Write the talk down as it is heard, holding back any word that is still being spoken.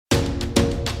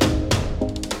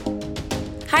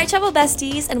Hi, travel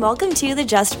besties, and welcome to the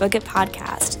Just Book It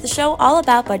podcast, the show all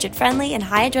about budget-friendly and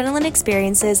high adrenaline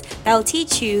experiences that will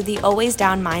teach you the always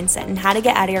down mindset and how to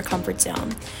get out of your comfort zone.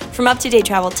 From up-to-date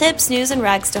travel tips, news and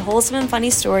recs, to wholesome and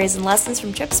funny stories and lessons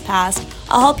from trips past,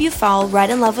 I'll help you fall right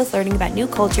in love with learning about new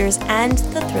cultures and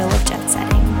the thrill of jet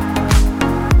setting.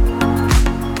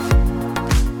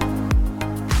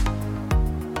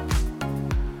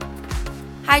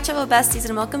 Hi, travel besties,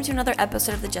 and welcome to another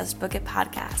episode of the Just Book It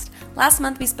podcast. Last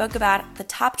month, we spoke about the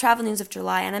top travel news of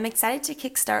July, and I'm excited to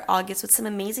kickstart August with some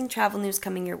amazing travel news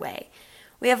coming your way.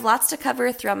 We have lots to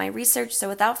cover throughout my research, so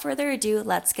without further ado,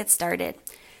 let's get started.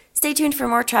 Stay tuned for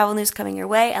more travel news coming your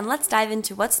way, and let's dive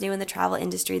into what's new in the travel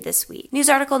industry this week. News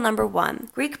article number 1.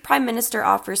 Greek Prime Minister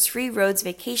offers free roads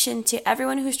vacation to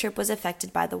everyone whose trip was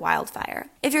affected by the wildfire.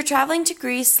 If you're traveling to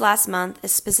Greece last month,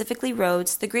 specifically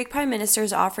Rhodes, the Greek Prime Minister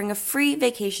is offering a free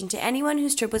vacation to anyone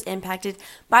whose trip was impacted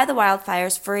by the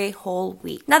wildfires for a whole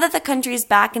week. Now that the country is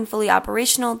back and fully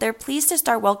operational, they're pleased to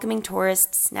start welcoming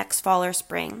tourists next fall or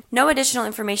spring. No additional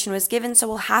information was given, so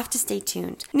we'll have to stay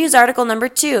tuned. News article number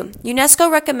 2.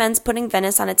 UNESCO recommends putting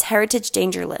Venice on its heritage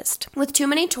danger list. With too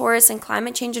many tourists and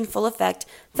climate change in full effect,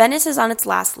 Venice is on its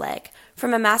last leg.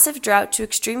 From a massive drought to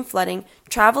extreme flooding,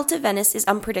 travel to Venice is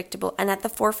unpredictable and at the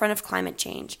forefront of climate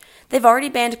change. They've already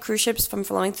banned cruise ships from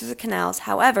flowing through the canals.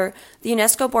 However, the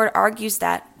UNESCO board argues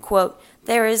that, quote,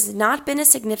 there has not been a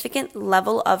significant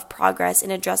level of progress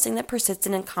in addressing the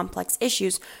persistent and complex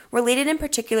issues related in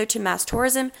particular to mass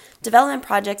tourism, development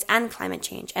projects, and climate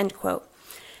change, end quote.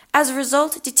 As a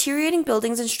result, deteriorating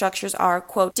buildings and structures are,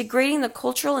 quote, degrading the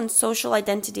cultural and social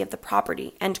identity of the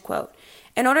property, end quote.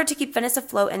 In order to keep Venice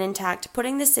afloat and intact,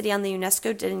 putting the city on the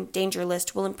UNESCO danger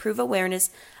list will improve awareness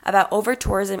about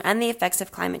over-tourism and the effects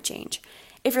of climate change.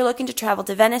 If you're looking to travel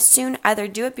to Venice soon, either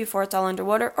do it before it's all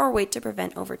underwater or wait to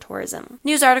prevent over-tourism.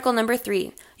 News article number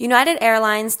 3. United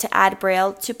Airlines to add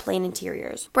Braille to plane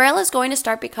interiors. Braille is going to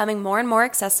start becoming more and more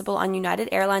accessible on United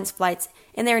Airlines flights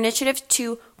in their initiative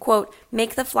to, quote,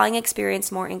 make the flying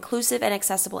experience more inclusive and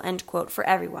accessible, end quote, for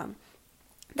everyone.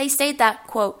 They state that,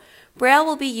 quote, Braille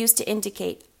will be used to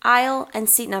indicate aisle and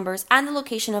seat numbers and the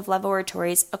location of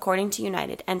laboratories according to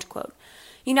United, end quote.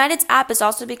 United's app is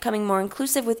also becoming more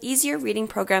inclusive with easier reading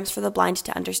programs for the blind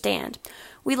to understand.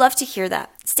 We love to hear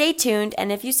that. Stay tuned,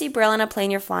 and if you see Braille on a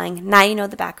plane you're flying, now you know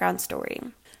the background story.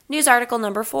 News article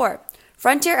number 4.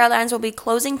 Frontier Airlines will be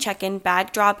closing check-in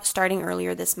bag drop starting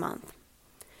earlier this month.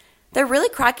 They're really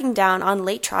cracking down on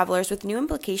late travelers with new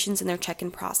implications in their check-in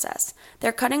process.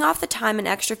 They're cutting off the time an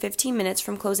extra 15 minutes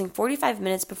from closing 45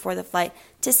 minutes before the flight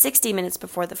to 60 minutes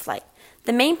before the flight.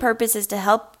 The main purpose is to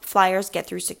help flyers get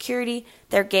through security,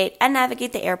 their gate, and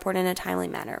navigate the airport in a timely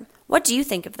manner. What do you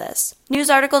think of this? News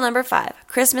article number 5.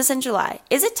 Christmas in July.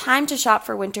 Is it time to shop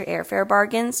for winter airfare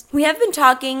bargains? We have been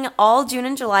talking all June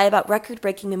and July about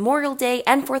record-breaking Memorial Day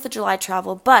and 4th of July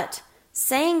travel, but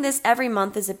saying this every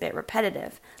month is a bit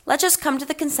repetitive. Let's just come to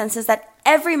the consensus that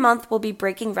every month will be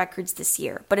breaking records this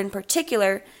year, but in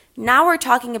particular, now we're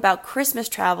talking about Christmas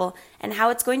travel and how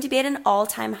it's going to be at an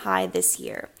all-time high this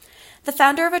year. The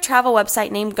founder of a travel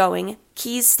website named Going,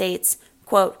 Keys, states,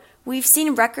 quote, we've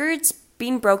seen records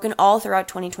being broken all throughout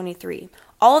 2023.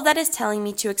 All of that is telling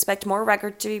me to expect more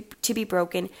records to be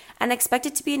broken and expect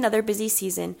it to be another busy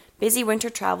season, busy winter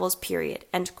travels, period,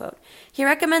 end quote. He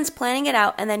recommends planning it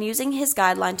out and then using his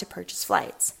guideline to purchase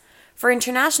flights. For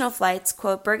international flights,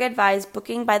 quote, Berg advised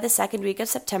booking by the second week of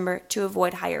September to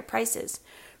avoid higher prices.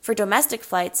 For domestic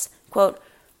flights, quote,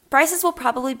 prices will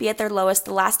probably be at their lowest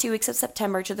the last 2 weeks of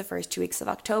September to the first 2 weeks of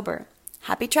October.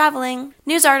 Happy traveling!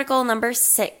 News article number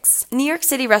 6. New York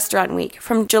City Restaurant Week.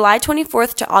 From July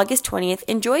 24th to August 20th,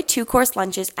 enjoy 2-course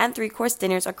lunches and 3-course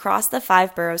dinners across the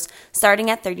 5 boroughs, starting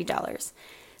at $30.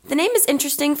 The name is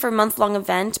interesting for a month-long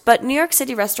event, but New York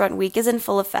City Restaurant Week is in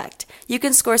full effect. You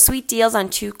can score sweet deals on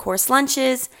 2-course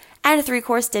lunches and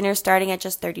 3-course dinners starting at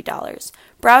just $30.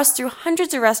 Browse through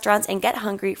hundreds of restaurants and get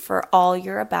hungry for all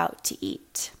you're about to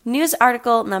eat. News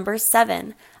article number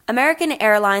 7. American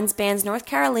Airlines bans North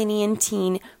Carolinian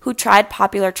teen who tried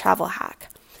popular travel hack.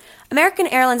 American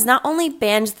Airlines not only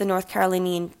banned the North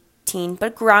Carolinian teen,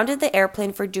 but grounded the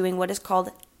airplane for doing what is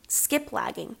called skip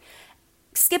lagging.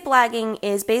 Skip lagging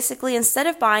is basically instead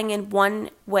of buying a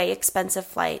one-way expensive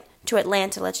flight to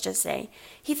Atlanta, let's just say,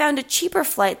 he found a cheaper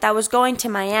flight that was going to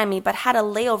Miami but had a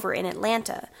layover in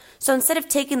Atlanta. So instead of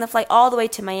taking the flight all the way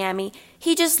to Miami,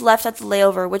 he just left at the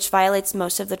layover, which violates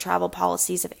most of the travel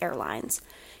policies of airlines.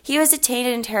 He was detained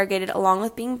and interrogated along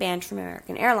with being banned from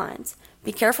American Airlines.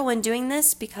 Be careful when doing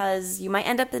this because you might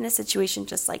end up in a situation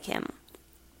just like him.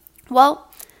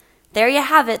 Well, There you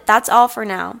have it. That's all for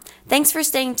now. Thanks for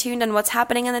staying tuned on what's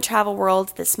happening in the travel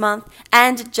world this month,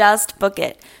 and just book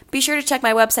it. Be sure to check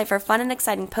my website for fun and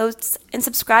exciting posts, and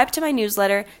subscribe to my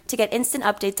newsletter to get instant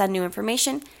updates on new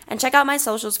information, and check out my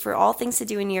socials for all things to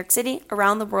do in New York City,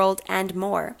 around the world, and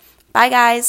more. Bye, guys.